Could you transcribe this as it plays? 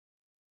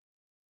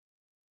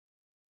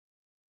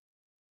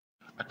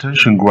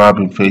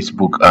Attention-grabbing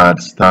Facebook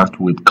ads start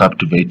with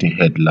captivating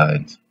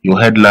headlines.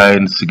 Your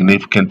headlines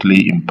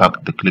significantly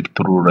impact the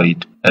click-through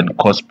rate and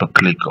cost per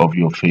click of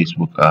your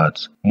Facebook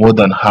ads. More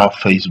than half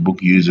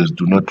Facebook users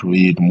do not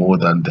read more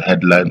than the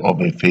headline of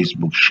a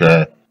Facebook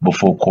share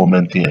before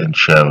commenting and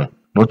sharing.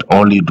 Not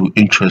only do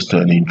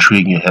interesting and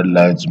intriguing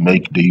headlines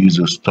make the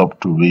user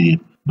stop to read,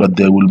 but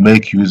they will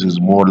make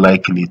users more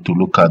likely to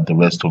look at the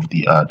rest of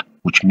the ad,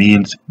 which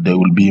means they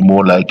will be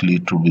more likely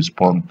to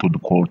respond to the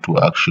call to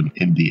action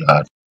in the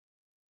ad.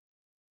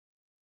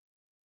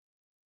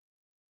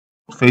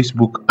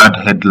 Facebook ad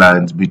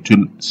headlines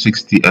between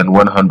 60 and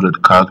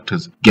 100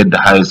 characters get the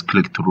highest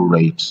click-through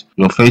rates.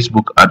 Your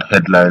Facebook ad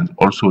headlines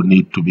also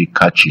need to be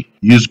catchy.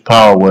 Use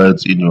power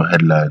words in your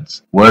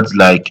headlines. Words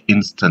like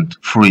instant,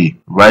 free,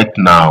 right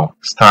now,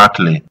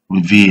 startling,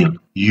 reveal.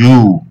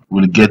 You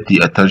will get the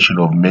attention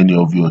of many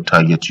of your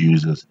target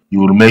users. You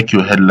will make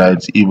your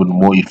headlines even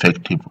more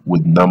effective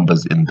with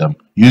numbers in them.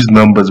 Use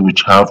numbers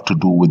which have to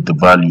do with the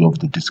value of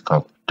the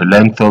discount, the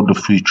length of the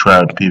free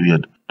trial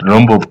period, the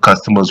number of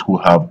customers who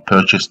have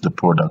purchased the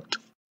product.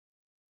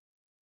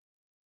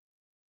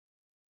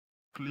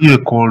 Clear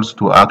calls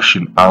to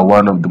action are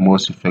one of the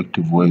most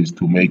effective ways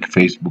to make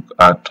Facebook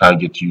ad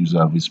target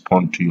user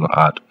respond to your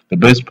ad. The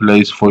best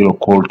place for your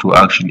call to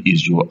action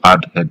is your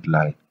ad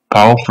headline.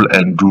 Powerful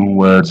enduring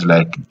words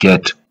like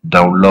get,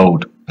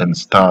 download, and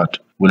start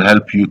will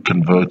help you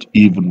convert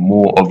even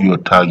more of your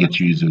target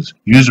users.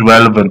 Use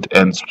relevant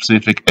and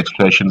specific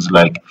expressions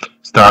like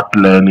start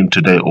learning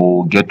today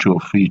or get your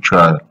free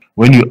trial.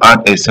 When you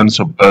add a sense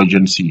of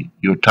urgency,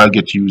 your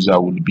target user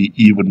will be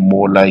even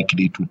more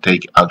likely to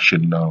take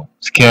action now.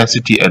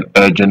 Scarcity and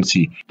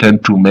urgency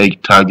tend to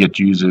make target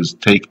users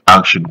take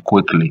action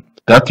quickly.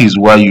 That is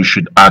why you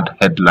should add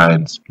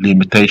headlines,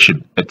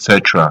 limitation,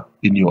 etc.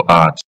 in your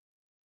ads.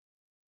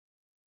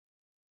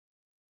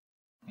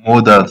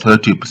 More than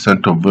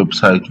 30% of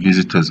website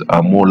visitors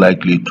are more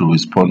likely to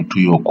respond to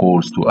your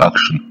calls to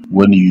action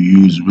when you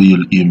use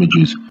real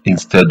images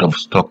instead of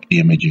stock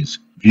images.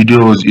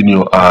 Videos in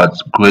your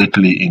ads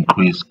greatly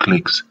increase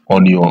clicks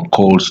on your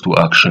calls to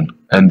action,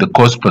 and the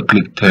cost per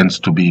click tends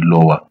to be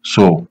lower.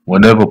 So,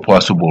 whenever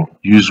possible,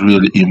 use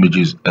real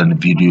images and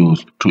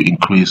videos to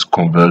increase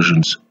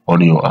conversions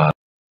on your ads.